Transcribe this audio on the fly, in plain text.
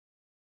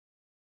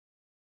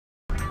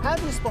How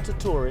do you spot a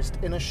tourist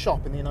in a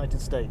shop in the United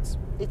States?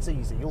 It's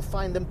easy. You'll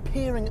find them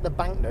peering at the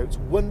banknotes,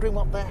 wondering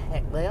what the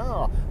heck they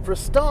are. For a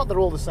start, they're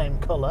all the same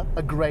colour,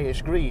 a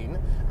greyish green,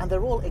 and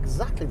they're all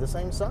exactly the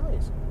same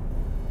size.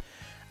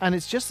 And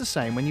it's just the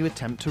same when you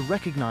attempt to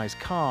recognise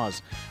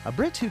cars. A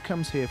Brit who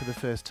comes here for the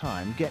first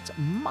time gets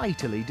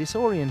mightily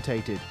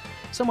disorientated.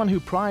 Someone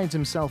who prides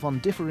himself on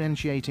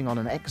differentiating on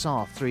an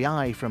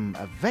XR3i from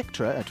a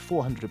Vectra at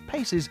 400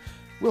 paces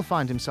will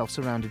find himself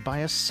surrounded by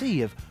a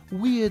sea of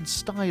weird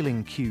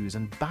styling cues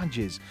and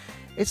badges.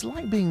 It's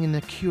like being in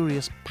a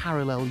curious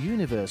parallel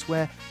universe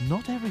where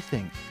not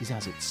everything is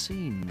as it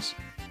seems.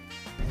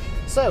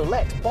 So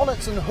let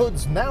Bonnets and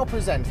Hoods now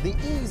present the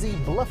easy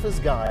bluffer's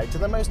guide to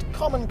the most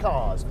common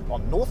cars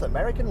on North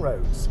American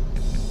roads.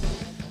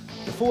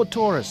 The Ford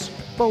Taurus,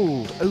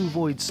 bold,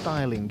 ovoid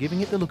styling,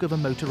 giving it the look of a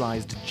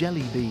motorised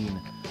jelly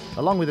bean.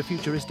 Along with a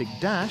futuristic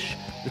dash,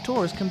 the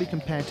Taurus can be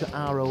compared to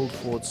our old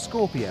Ford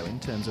Scorpio in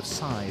terms of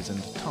size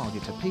and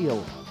target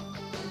appeal.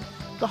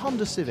 The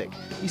Honda Civic,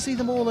 you see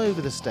them all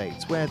over the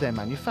States where they're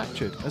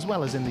manufactured, as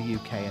well as in the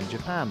UK and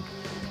Japan.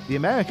 The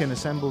American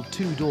assembled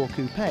two-door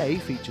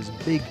coupe features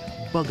big,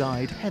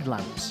 bug-eyed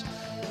headlamps.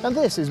 And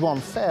this is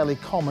one fairly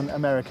common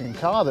American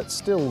car that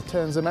still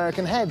turns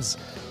American heads.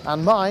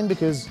 And mine,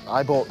 because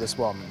I bought this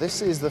one.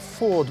 This is the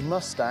Ford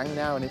Mustang,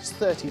 now in its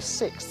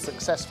 36th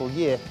successful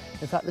year.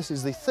 In fact, this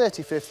is the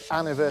 35th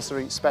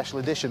anniversary special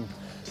edition.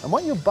 And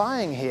what you're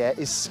buying here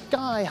is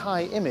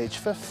sky-high image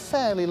for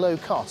fairly low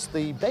cost.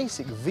 The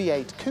basic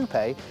V8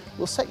 coupe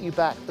will set you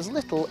back as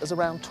little as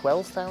around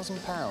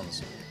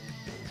 £12,000.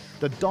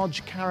 The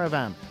Dodge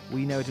Caravan,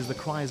 we know it as the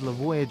Chrysler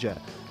Voyager,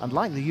 and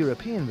like the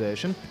European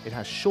version, it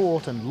has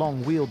short and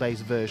long wheelbase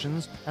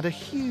versions and a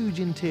huge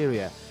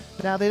interior.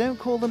 Now, they don't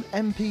call them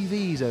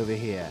MPVs over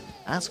here.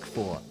 Ask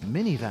for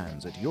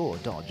minivans at your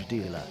Dodge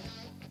dealer.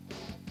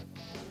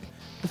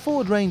 The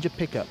Ford Ranger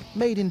pickup,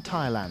 made in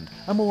Thailand,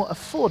 a more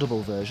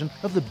affordable version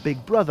of the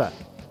big brother,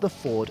 the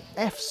Ford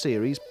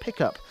F-Series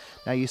pickup.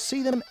 Now, you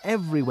see them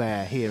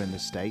everywhere here in the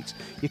States.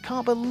 You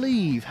can't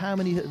believe how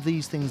many of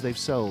these things they've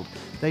sold.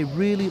 They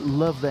really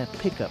love their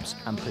pickups,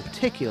 and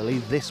particularly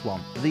this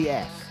one, the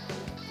F.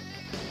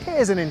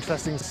 Here's an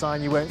interesting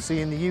sign you won't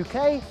see in the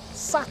UK,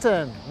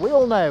 Saturn. We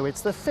all know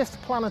it's the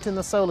 5th planet in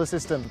the solar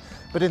system,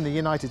 but in the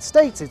United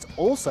States it's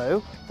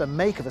also the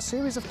make of a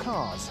series of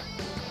cars.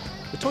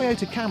 The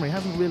Toyota Camry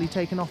hasn't really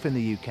taken off in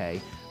the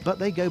UK, but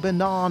they go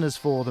bananas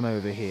for them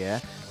over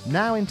here.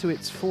 Now into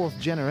its 4th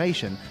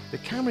generation, the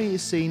Camry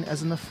is seen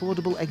as an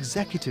affordable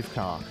executive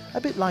car,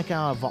 a bit like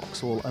our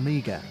Vauxhall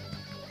Amiga.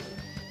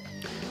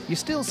 You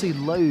still see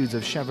loads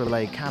of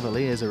Chevrolet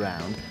Cavaliers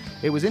around.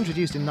 It was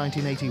introduced in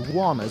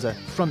 1981 as a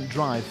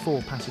front-drive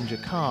 4-passenger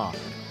car.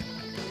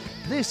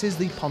 This is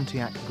the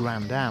Pontiac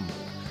Grand Am.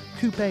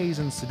 Coupes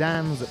and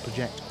sedans that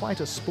project quite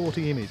a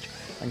sporty image,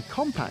 and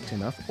compact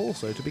enough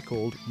also to be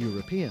called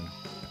European.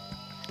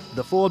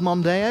 The Ford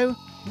Mondeo?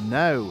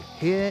 No,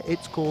 here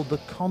it's called the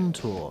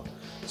Contour.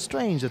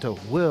 Strange that a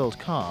world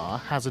car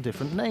has a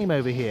different name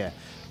over here.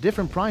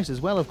 Different price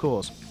as well, of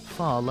course,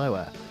 far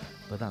lower.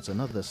 But that's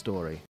another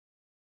story.